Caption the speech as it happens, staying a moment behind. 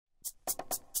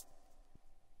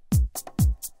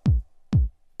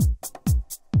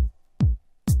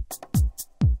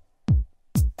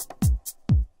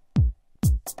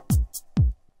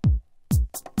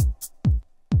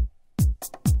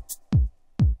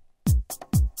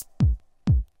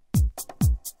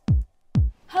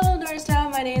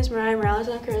Norristown. My name is Mariah Morales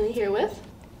and I'm currently here with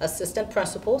Assistant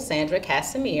Principal Sandra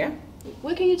Casimir.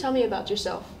 What can you tell me about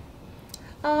yourself?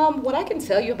 What I can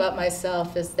tell you about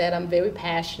myself is that I'm very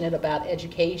passionate about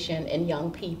education and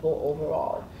young people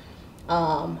overall.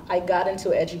 I got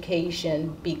into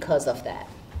education because of that.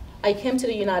 I came to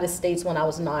the United States when I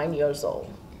was 9 years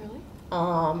old. Really?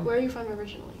 Where are you from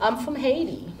originally? I'm from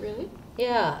Haiti. Really?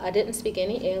 Yeah, I didn't speak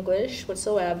any English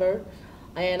whatsoever.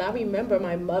 And I remember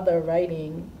my mother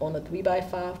writing on a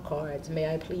 3x5 card,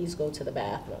 "May I please go to the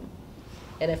bathroom?"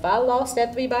 And if I lost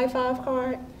that 3x5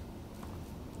 card,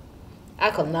 I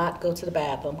could not go to the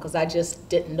bathroom because I just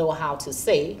didn't know how to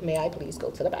say, "May I please go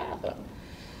to the bathroom?"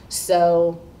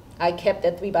 So I kept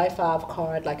that 3x5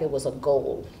 card like it was a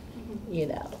goal, you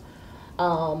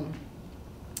know.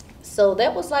 So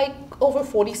that was like over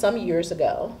 40 some years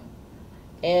ago.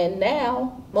 And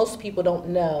now most people don't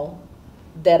know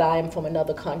that I'm from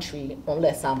another country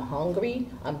unless I'm hungry,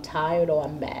 I'm tired, or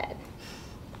I'm mad.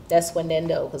 That's when they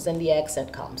know, because then the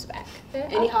accent comes back.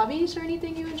 Any hobbies or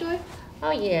anything you enjoy?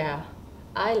 Oh yeah,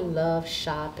 I love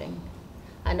shopping.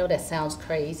 I know that sounds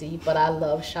crazy, but I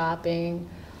love shopping.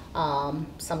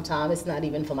 Sometimes it's not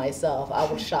even for myself. I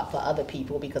will shop for other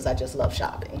people because I just love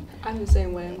shopping. I'm the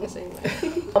same way.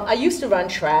 I used to run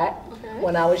track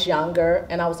when I was younger,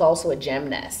 and I was also a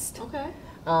gymnast. Okay.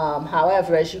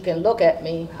 However, as you can look at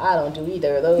me, I don't do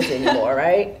either of those anymore,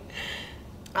 right?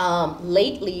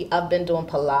 Lately, I've been doing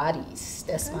Pilates.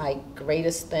 That's my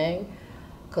greatest thing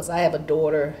because I have a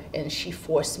daughter and she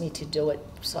forced me to do it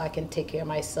so I can take care of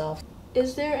myself.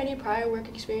 Is there any prior work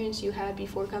experience you had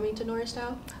before coming to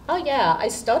Norristown? Oh yeah, I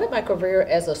started my career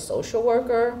as a social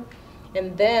worker,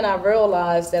 and then I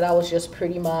realized that I was just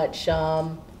pretty much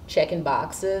checking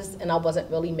boxes and I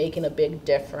wasn't really making a big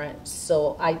difference.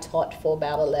 So I taught for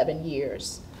about 11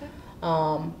 years.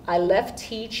 I left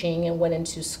teaching and went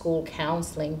into school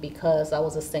counseling because I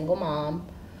was a single mom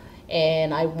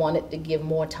and I wanted to give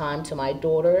more time to my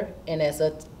daughter. And as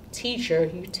a teacher,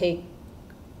 you take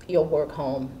your work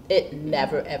home. It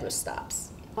never ever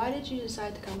stops. Why did you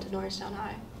decide to come to Norristown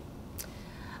High?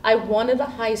 I wanted a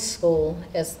high school,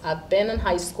 as I've been in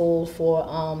high school for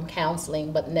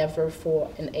counseling, but never for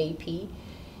an AP.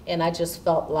 And I just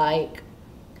felt like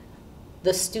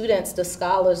the students, the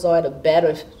scholars are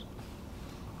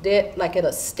they're like at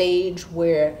a stage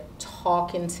where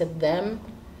talking to them,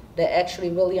 they actually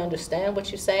really understand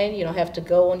what you're saying. You don't have to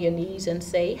go on your knees and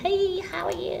say, "Hey, how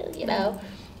are you?" You know,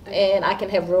 and I can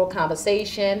have real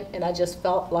conversation, and I just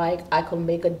felt like I could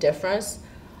make a difference.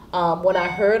 When I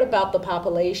heard about the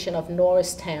population of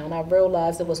Norristown, I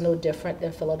realized it was no different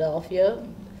than Philadelphia.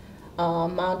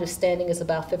 My understanding is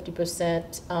about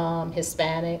 50%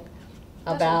 Hispanic,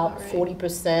 about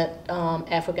 40%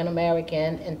 African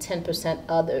American, and 10%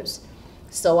 others.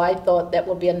 So I thought that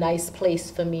would be a nice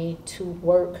place for me to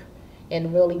work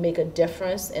and really make a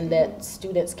difference, and that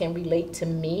students can relate to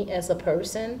me as a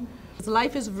person.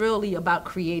 Life is really about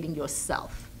creating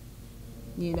yourself,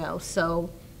 you know,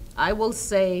 so I will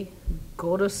say,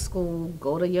 go to school,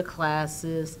 go to your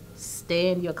classes, stay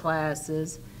in your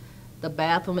classes. The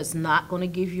bathroom is not going to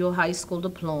give you a high school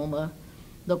diploma.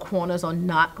 The corners are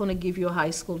not going to give you a high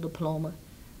school diploma.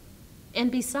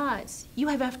 And besides, you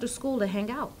have after school to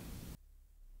hang out.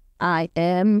 I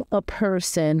am a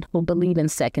person who believes in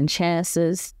second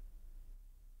chances.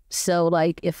 So,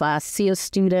 like, if I see a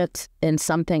student and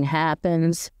something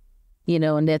happens, you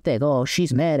know, and they think, "Oh,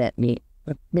 she's mad at me,"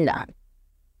 you know.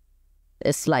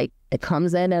 It's like it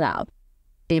comes in and out.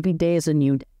 Every day is a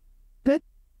new day. Good.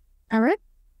 All right.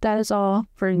 That is all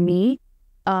for me.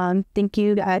 Thank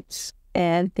you guys.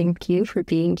 And thank you for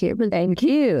being here. Thank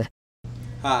you.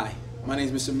 Hi, my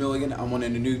name is Mr. Milligan. I'm one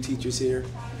of the new teachers here.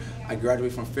 I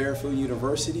graduated from Fairfield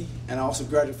University and I also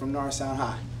graduated from Norristown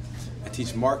High. I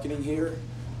teach marketing here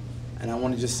and I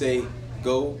want to just say,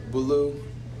 go Blue,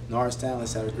 Norristown,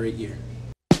 let's have a great year.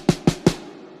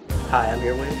 Hi, I'm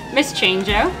here with Miss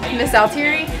Changeo, Miss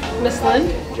Altieri, Miss Lynn.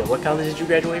 Joe. What college did you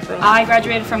graduate from? I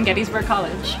graduated from Gettysburg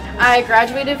College. I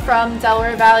graduated from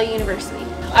Delaware Valley University.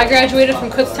 I graduated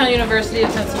from Kutztown University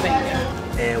of Pennsylvania.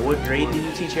 And what grade do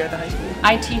you teach here at the high school?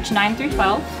 I teach 9 through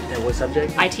 12. And what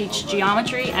subject? I teach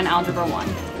geometry and algebra 1.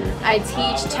 I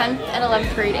teach 10th and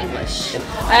 11th grade English.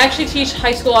 I actually teach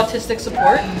high school autistic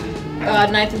support,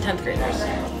 9th and 10th graders.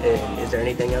 Is there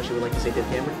anything else you would like to say to the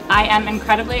camera? I am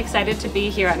incredibly excited to be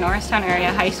here at Norristown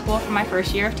Area High School for my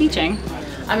first year of teaching.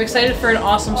 I'm excited for an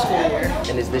awesome school year.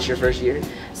 And is this your first year?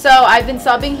 So I've been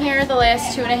subbing here the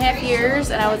last 2.5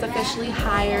 years, and I was officially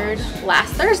hired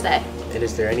last Thursday. And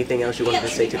is there anything else you wanted to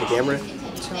say to the camera?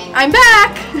 I'm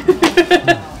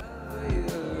back!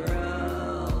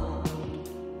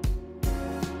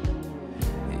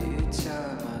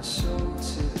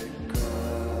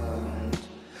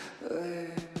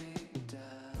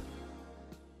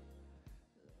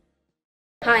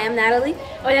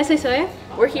 Hola, soy Zoe.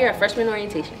 We're here at freshman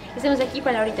orientation. Estamos aquí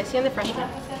para la orientación de freshman.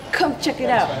 Come check it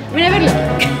out. Ven a verlo.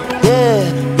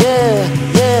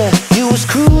 Yeah. You was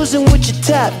cruising with your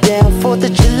top down 4th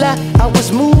of July. I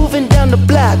was moving down the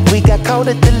block. We got caught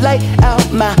at the light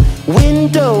out my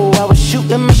window. I was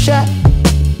shooting my shot.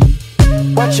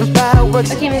 Watching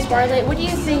fireworks. Okay, Ms. Bartlett, what do you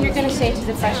think you're going to say to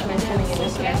the freshmen coming in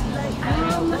this year?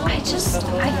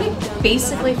 I think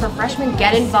basically for freshmen,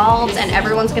 get involved, and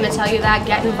everyone's going to tell you that.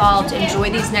 Get involved,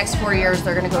 enjoy these next 4 years.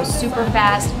 They're going to go super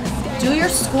fast. Do your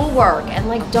schoolwork, and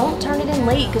like, don't turn it in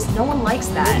late, because no one likes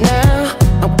that.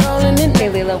 Okay,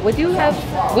 Leila, what do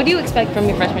you expect from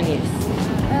your freshman year?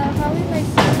 Probably like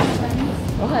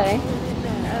Okay.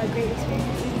 great experience.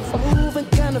 Moving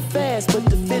kind of fast, but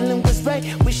the feeling was right.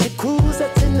 We should cruise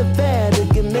out to Nevada,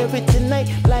 get married tonight.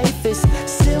 Life is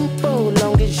simple,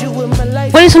 long as you in my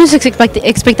life. ¿Cuáles son sus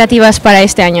expectativas para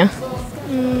este año?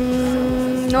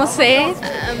 No sé.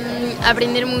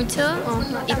 Aprender mucho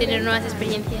y tener nuevas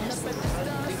experiencias.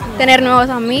 Tener nuevos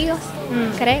amigos,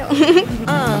 creo.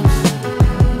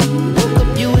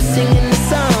 You were singing the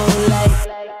song like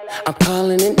I'm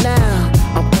calling it now.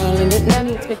 I'm calling it now.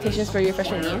 Any expectations for your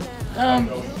freshman year?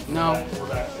 No.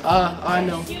 All I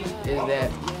know is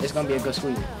that it's gonna be a good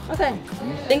school year. Okay.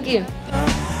 Thank you.